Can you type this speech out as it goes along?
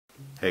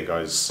Hey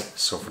guys,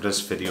 so for this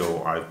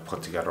video I've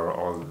put together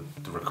all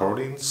the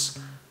recordings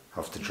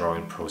of the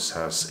drawing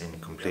process in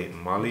Complete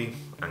Molly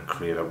and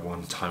created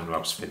one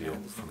time-lapse video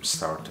from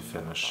start to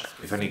finish. If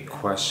you have any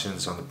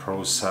questions on the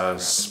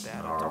process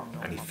or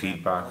any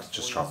feedback,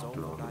 just drop it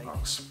below in the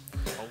box.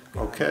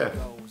 Okay,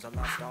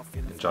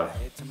 enjoy.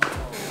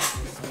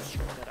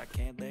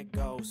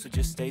 So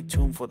just stay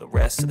tuned for the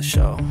rest of the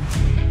show.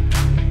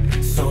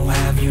 So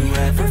have you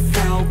ever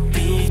felt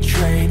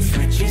betrayed?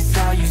 Switches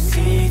how you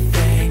see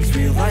things,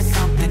 realize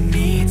something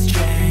needs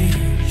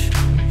change.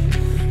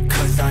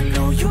 Cause I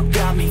know you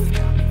got me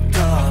f***ed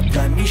up,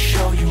 let me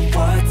show you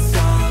what's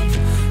up.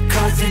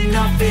 Cause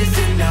enough is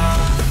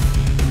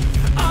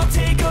enough. I'll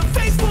take a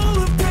face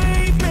full of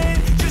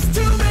pavement just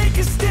to make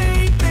a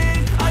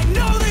statement. I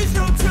know there's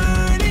no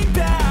turning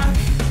back.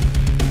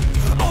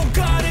 Oh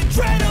God,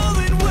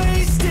 adrenaline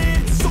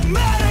wasted, so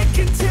mad I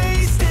can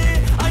taste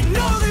it. I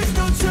know there's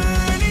no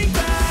turning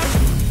back.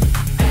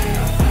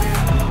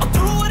 I'll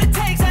do what it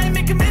takes, I ain't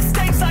making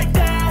mistakes like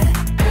that.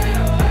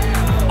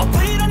 I'll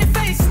bleed on your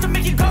face to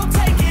make you go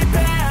take it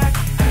back.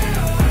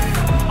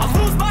 I'll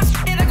lose my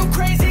shit, I go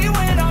crazy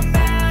when I'm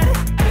mad.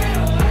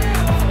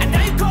 And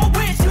now you go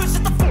wish you would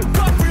shut the fuck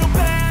up real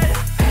bad.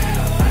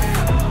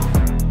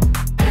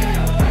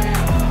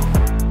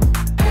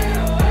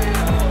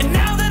 And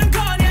now that I'm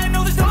gone, yeah, I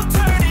know there's no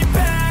turning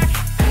back.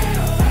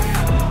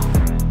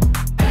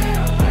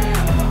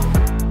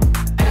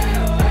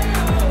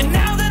 And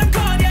now that I'm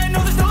gone, yeah, I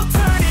know there's no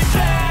turning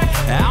back.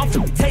 I'll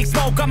take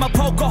smoke, I'ma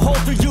poke a hole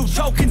through you,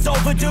 choking's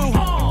overdue.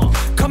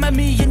 Come at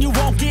me and you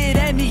won't get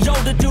any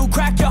older, dude.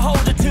 Crack your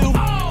holder too.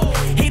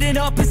 Heating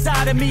up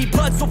inside of me,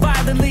 blood so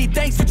violently,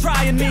 thanks for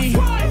trying me.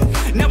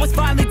 Now it's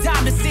finally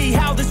time to see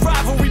how this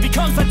rivalry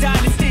becomes a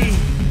dynasty.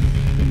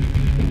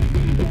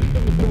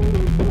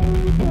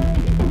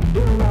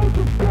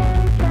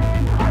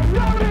 I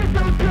know there's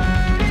no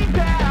turning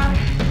back.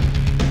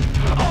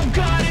 Oh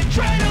God,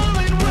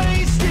 adrenaline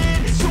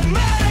wasted, so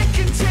mad I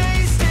can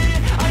taste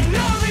it. I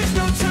know there's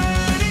no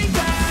turning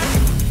back.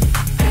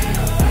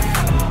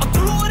 I'll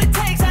do what it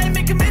takes, I ain't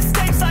making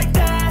mistakes like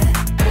that.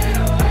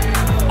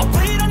 I'll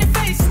bleed on your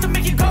face to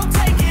make you go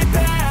take it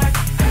back.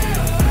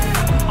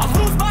 I'll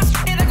lose my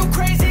shit, I go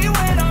crazy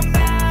when I'm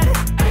mad.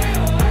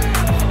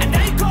 And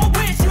now you go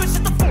wish you would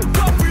shut the fuck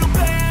up real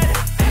bad.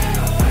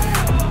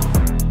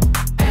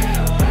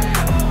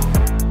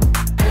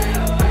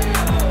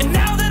 And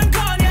now that I'm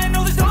gone, yeah, I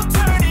know there's no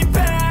turning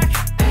back.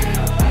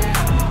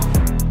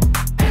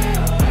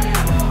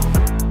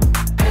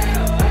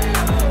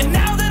 And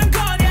now that I'm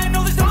gone, yeah, I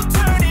know there's no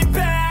turning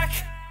back.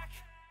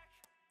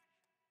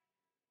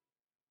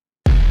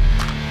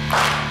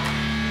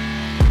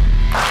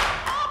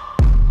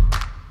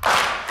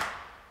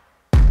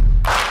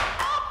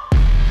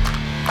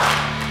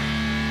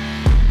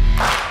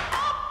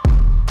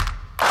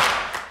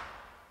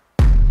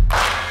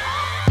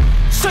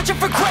 Searching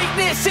for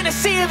greatness in a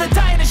sea of the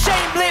dying and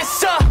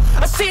shameless,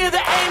 a sea of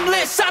the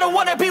aimless. I don't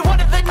wanna be one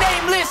of the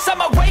nameless.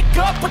 I'ma wake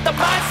up with the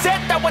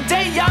mindset that one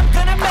day I'm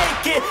gonna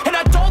make it. And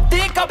I don't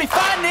think I'll be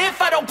fine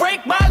if I don't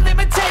break my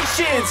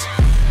limitations.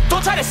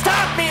 Don't try to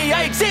stop me,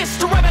 I exist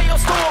to write my own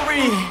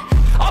story.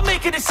 I'll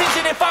make a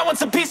decision if I want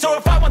some peace or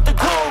if I want the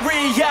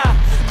glory, yeah.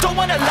 Don't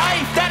want a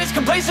life that is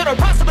complacent or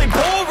possibly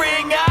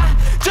boring, I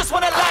just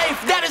want a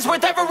life that is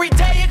worth every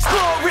day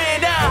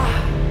exploring,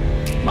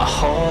 My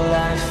whole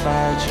life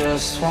I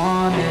just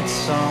wanted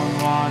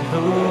someone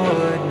who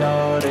would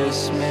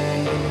notice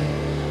me.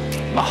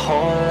 My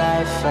whole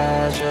life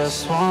I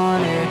just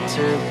wanted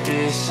to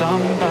be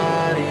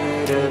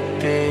somebody to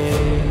be.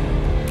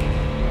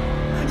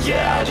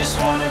 Yeah, I just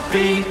wanna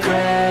be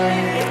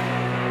great.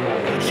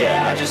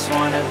 Yeah, I just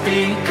wanna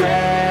be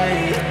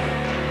great.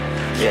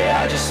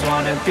 Yeah, I just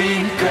wanna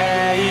be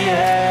great.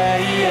 Yeah,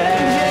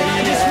 yeah,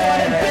 I just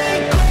wanna be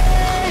great.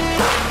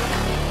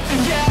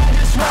 Yeah, I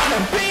just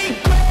wanna be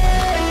great.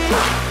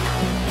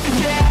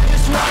 Yeah, I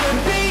just wanna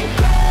be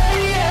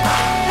great. Yeah,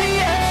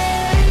 yeah,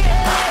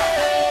 yeah,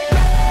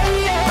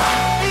 yeah,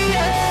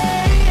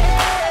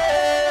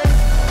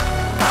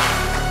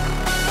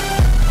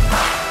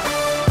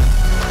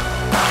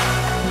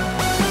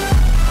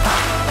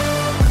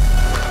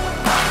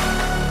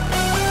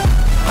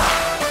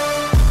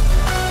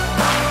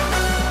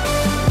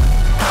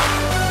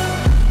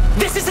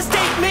 This is a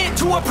statement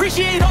to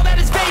appreciate all that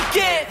is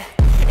vacant.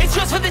 It's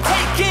just for the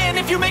taking.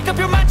 If you make up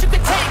your mind, you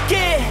can take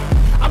it.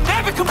 I'm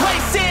never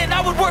complacent,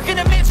 I would work in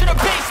a mansion or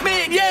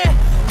basement, yeah.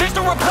 There's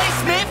no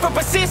replacement for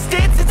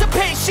persistence, it's a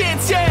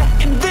patience, yeah.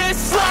 In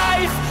this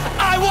life,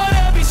 I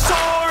wanna be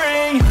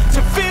soaring,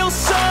 to feel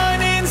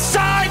sun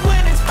inside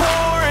when it's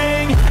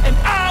pouring. And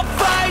I'll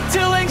fight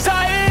till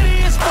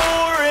anxiety is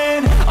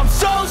foreign. I'm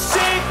so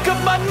sick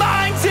of my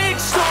mind's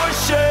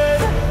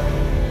extortion.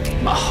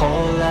 My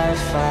whole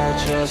life I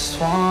just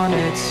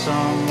wanted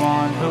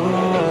someone who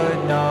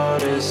would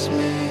notice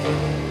me.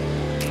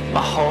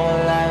 My whole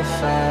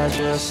life I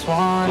just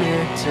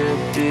wanted to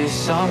be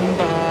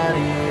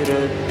somebody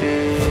to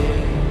be.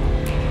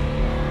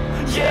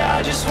 Yeah,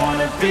 I just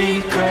wanna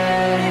be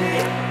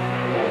great.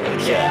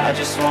 Yeah, I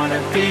just wanna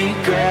be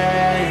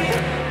great.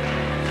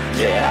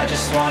 Yeah, I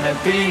just wanna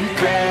be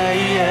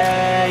great.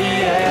 Yeah,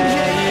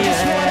 I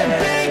just wanna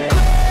be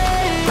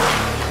great.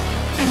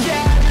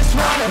 Yeah, I just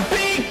wanna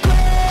be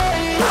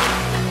great.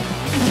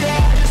 Yeah,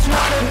 I just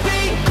wanna be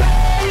great.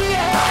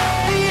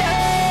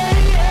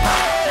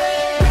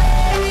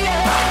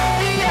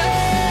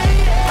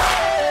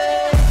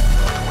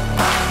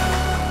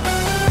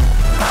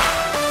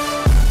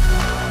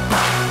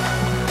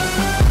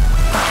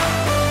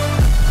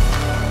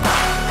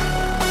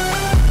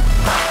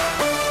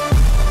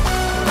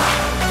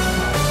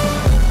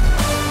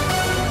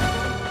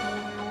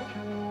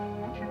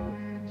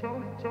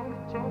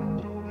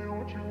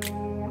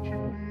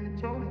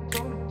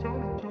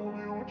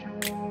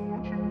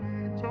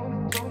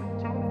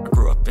 I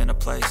grew up in a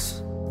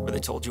place where they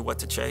told you what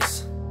to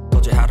chase,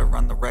 told you how to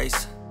run the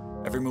race.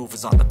 Every move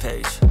was on the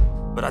page,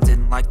 but I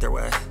didn't like their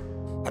way.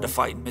 Had to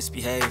fight and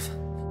misbehave,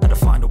 had to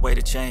find a way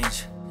to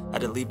change,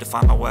 had to leave to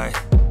find my way.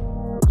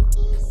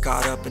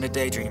 Caught up in a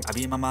daydream, I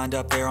beat my mind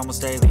up there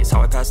almost daily. It's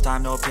how I pass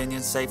time, no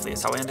opinions safely.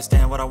 It's how I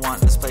understand what I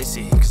want in this place,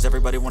 see. Cause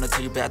everybody wanna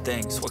tell you bad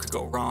things, what could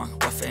go wrong,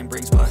 what fame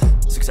brings. But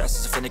success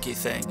is a finicky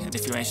thing, and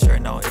if you ain't sure,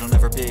 no, it'll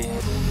never be.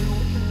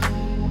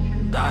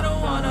 I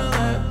don't wanna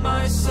let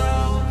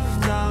myself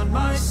down,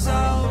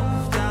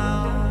 myself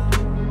down.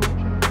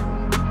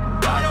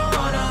 I don't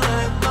wanna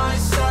let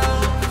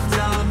myself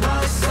down,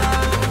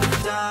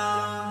 myself down.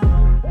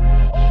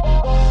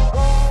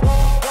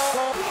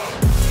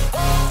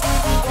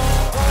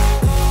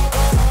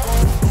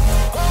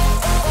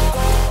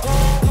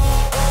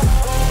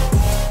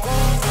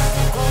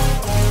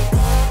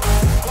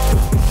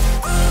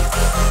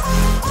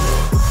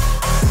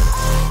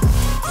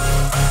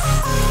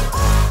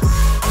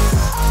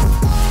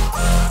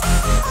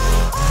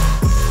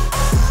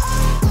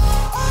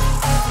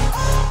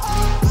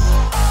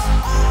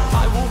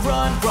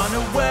 Run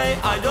away,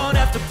 I don't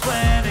have to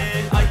plan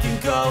it. I can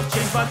go,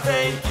 change my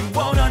fate, you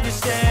won't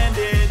understand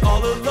it.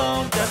 All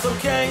alone, that's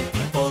okay,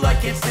 people I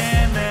can't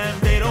stand them.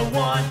 They don't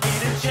want me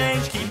to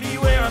change, keep me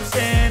where I'm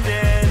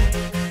standing.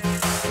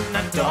 And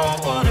I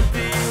don't wanna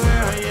be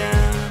where I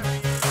am,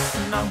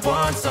 and I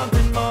want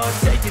something more,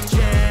 take a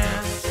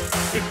chance.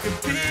 It could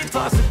be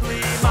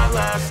possibly my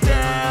last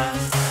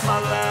dance, my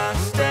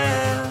last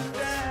dance.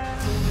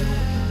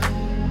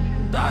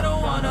 And I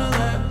don't wanna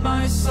let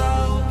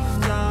myself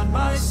down,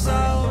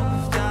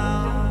 myself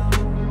down.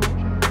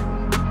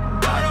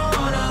 I don't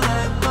wanna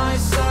let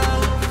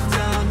myself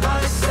down,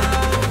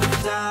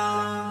 myself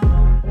down.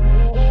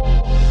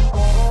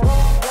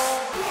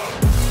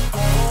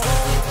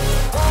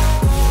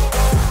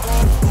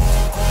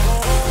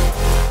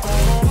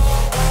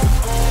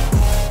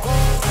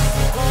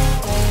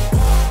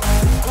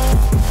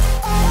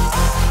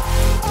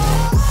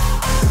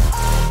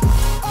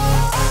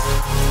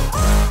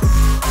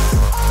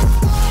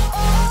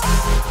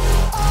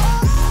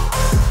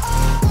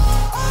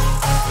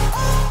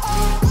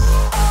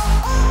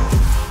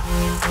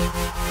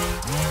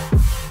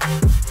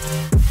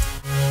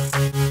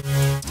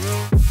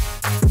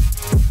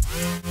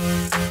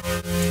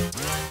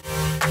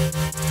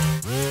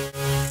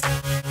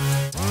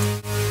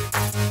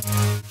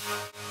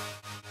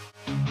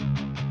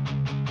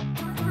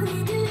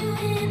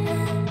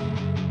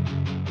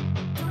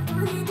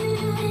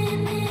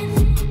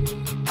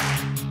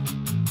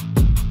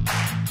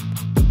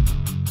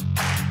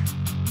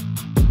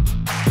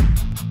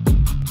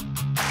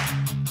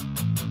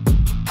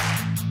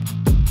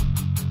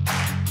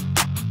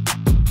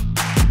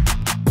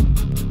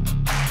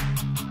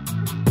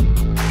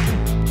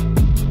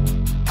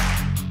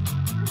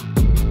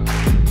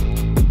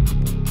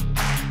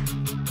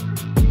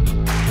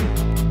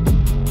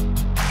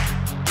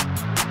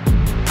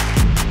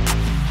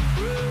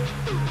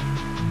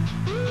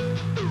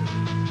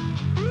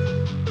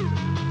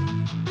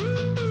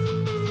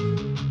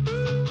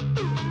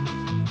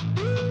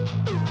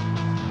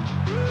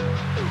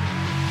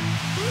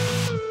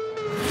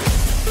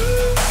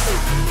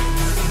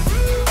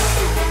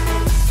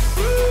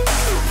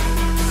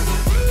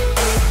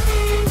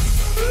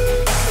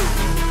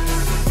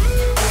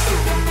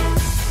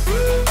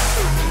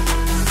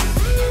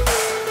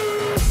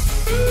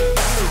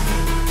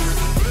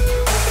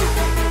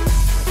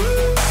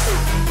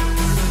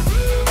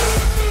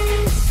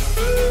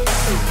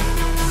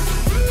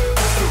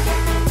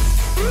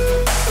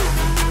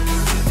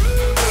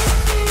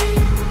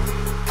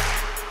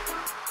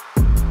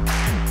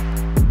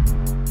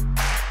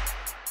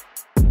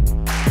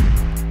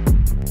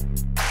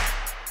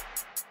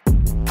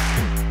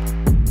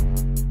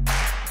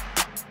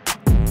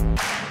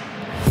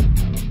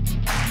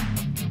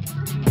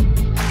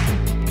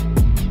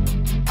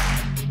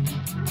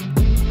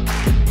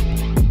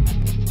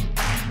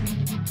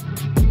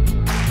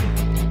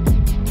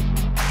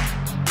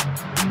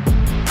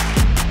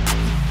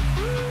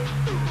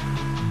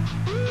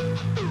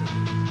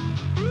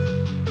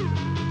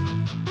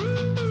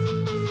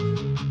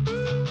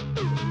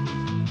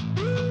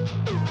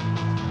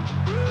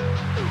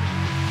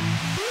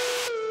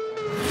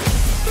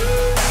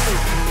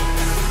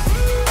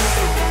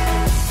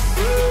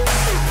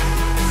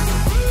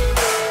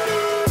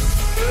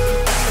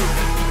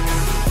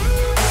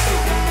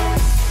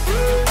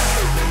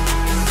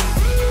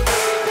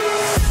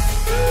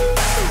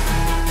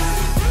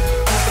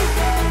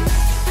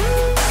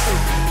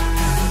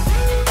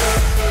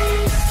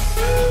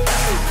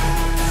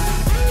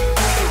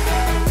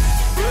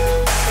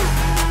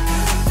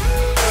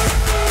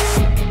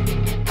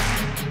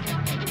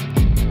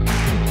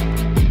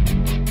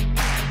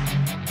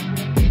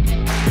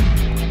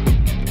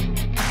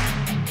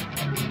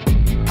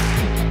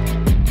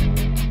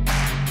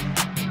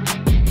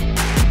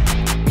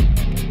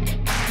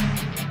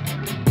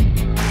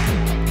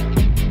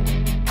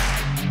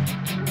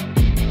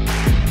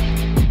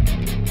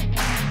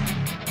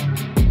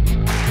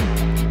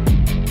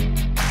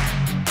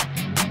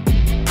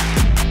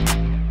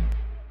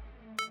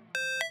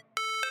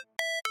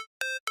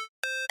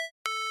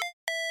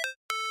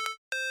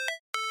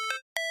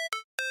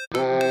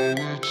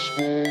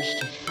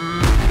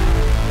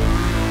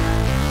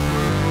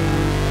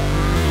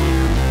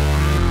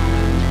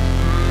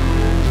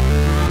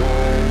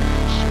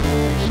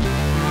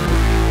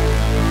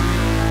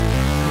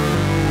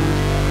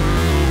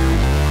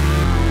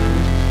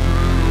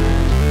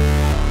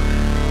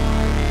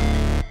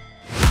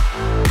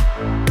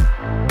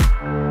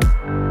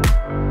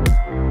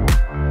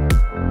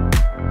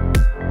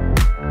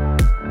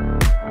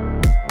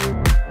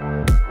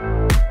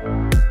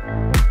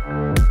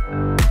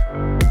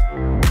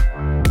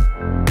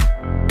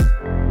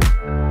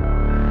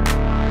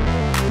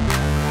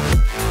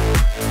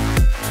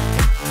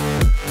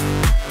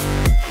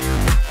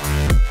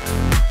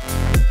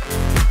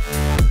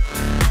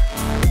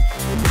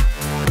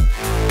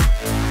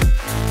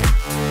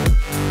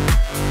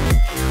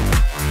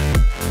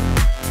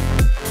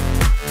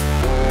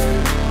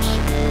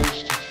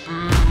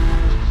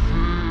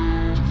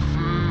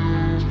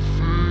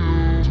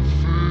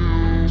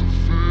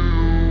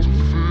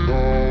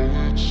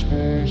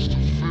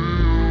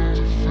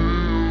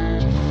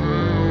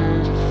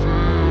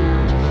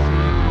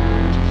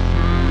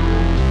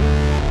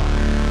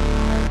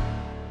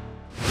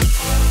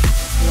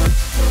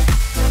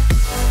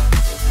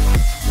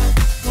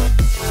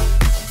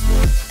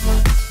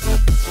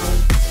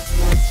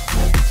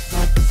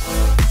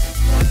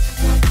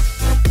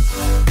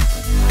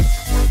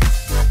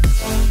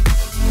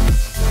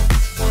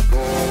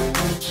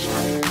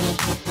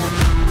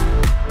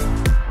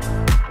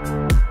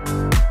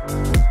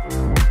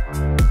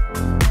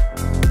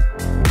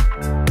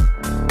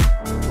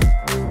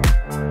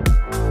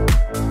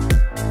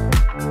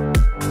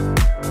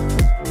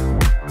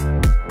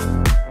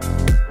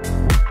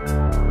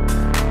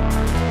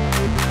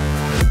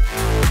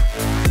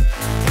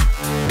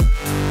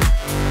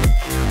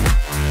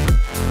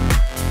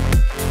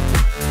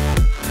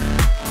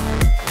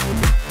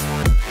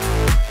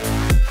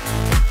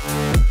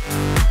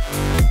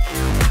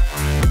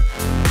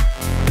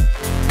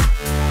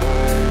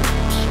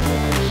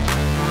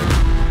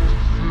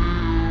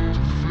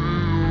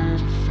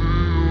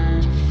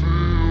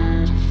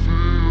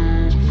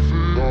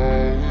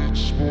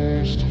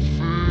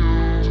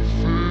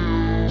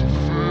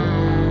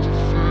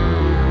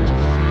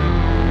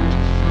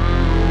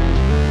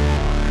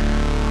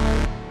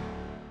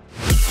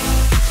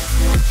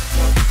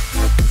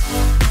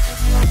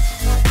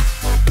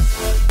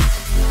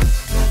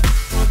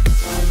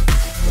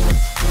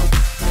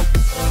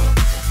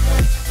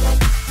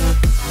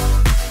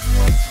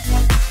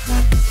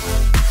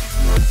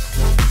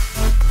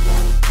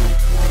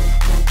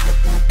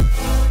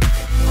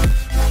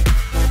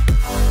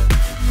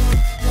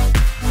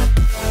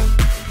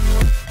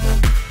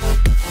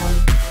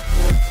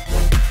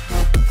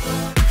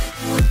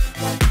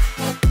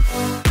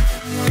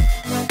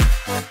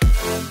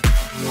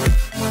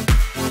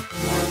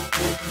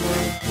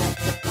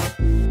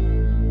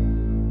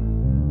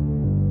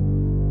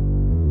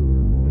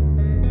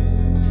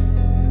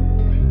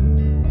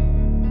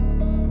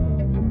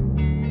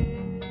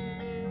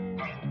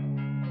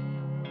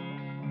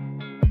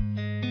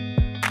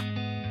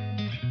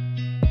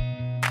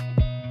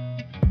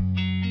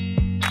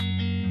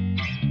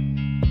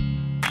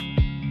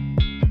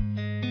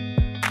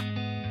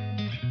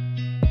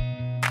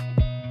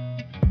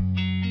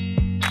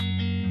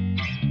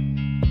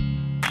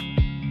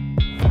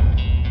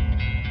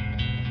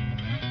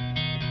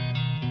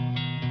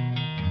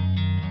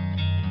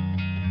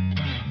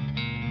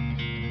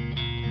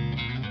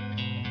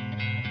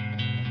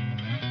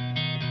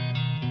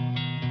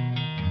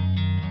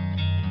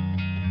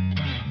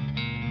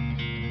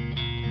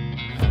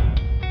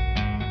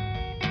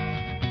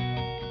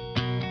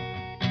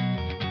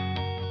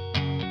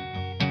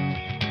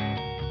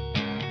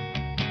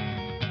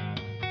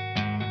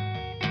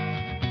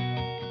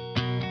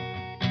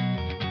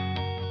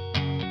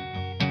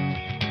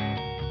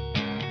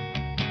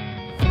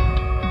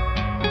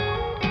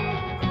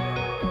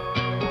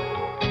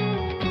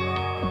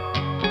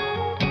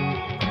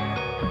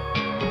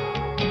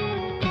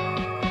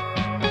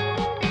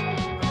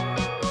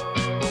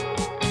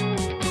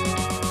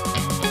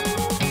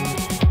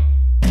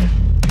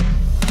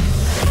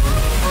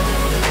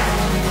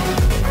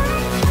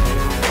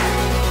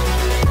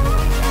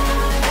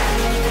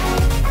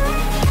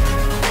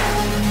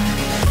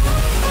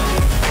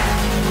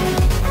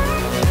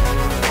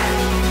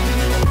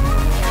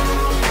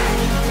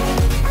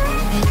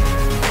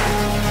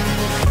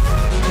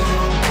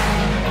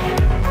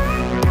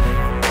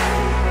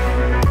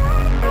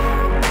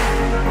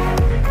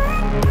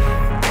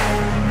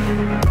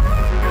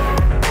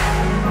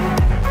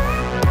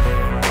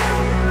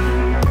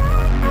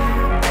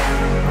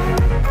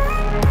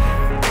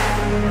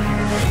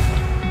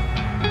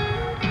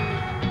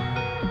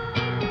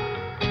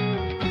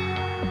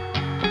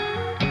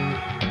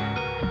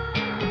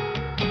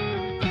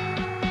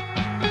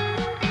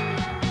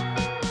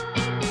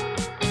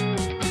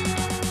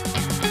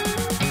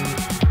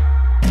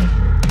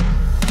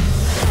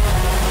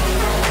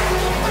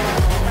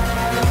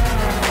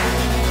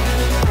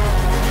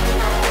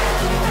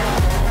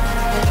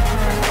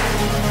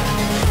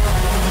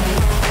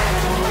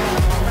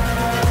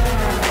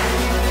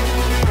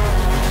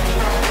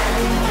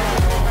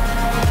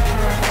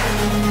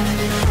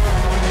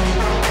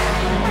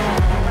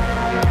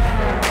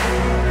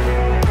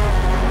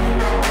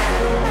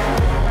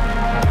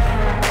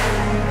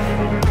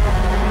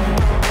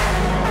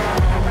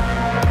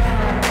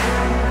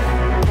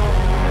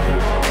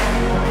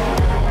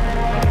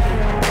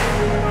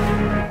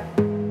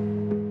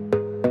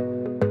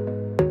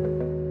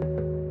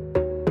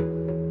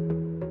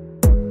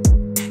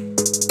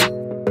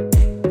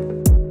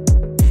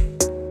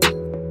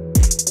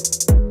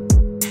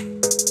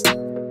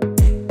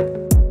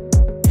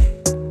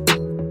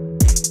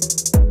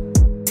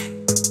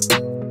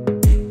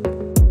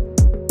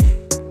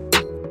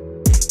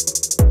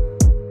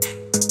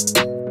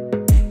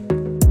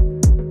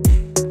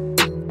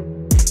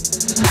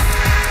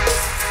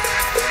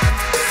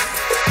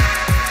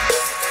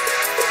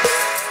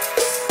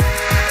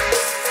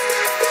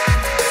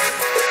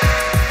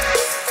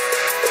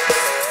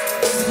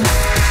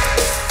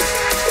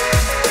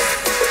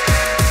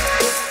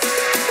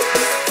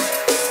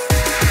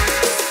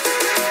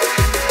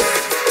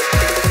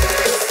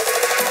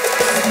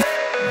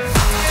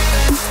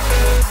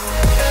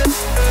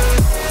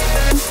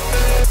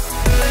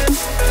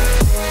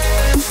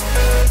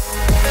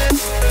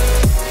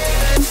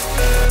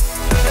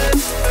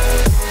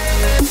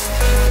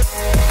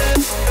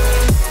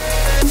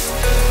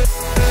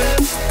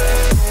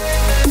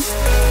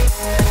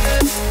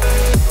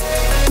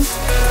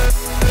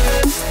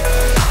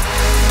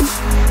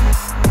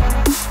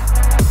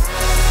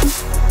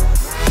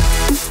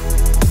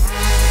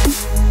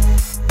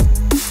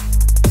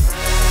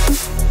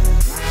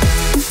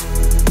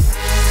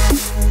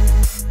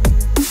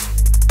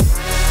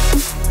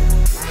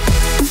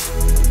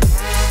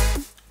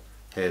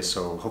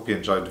 so hope you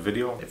enjoyed the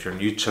video. If you're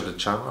new to the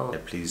channel,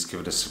 please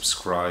give it a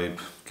subscribe,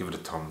 give it a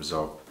thumbs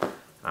up,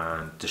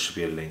 and there should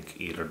be a link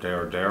either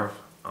there or there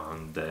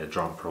on the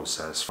drawing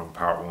process from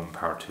part 1,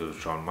 part 2 of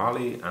Meatball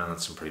Molly and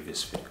some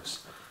previous videos.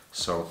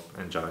 So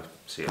enjoy,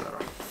 see you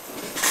later.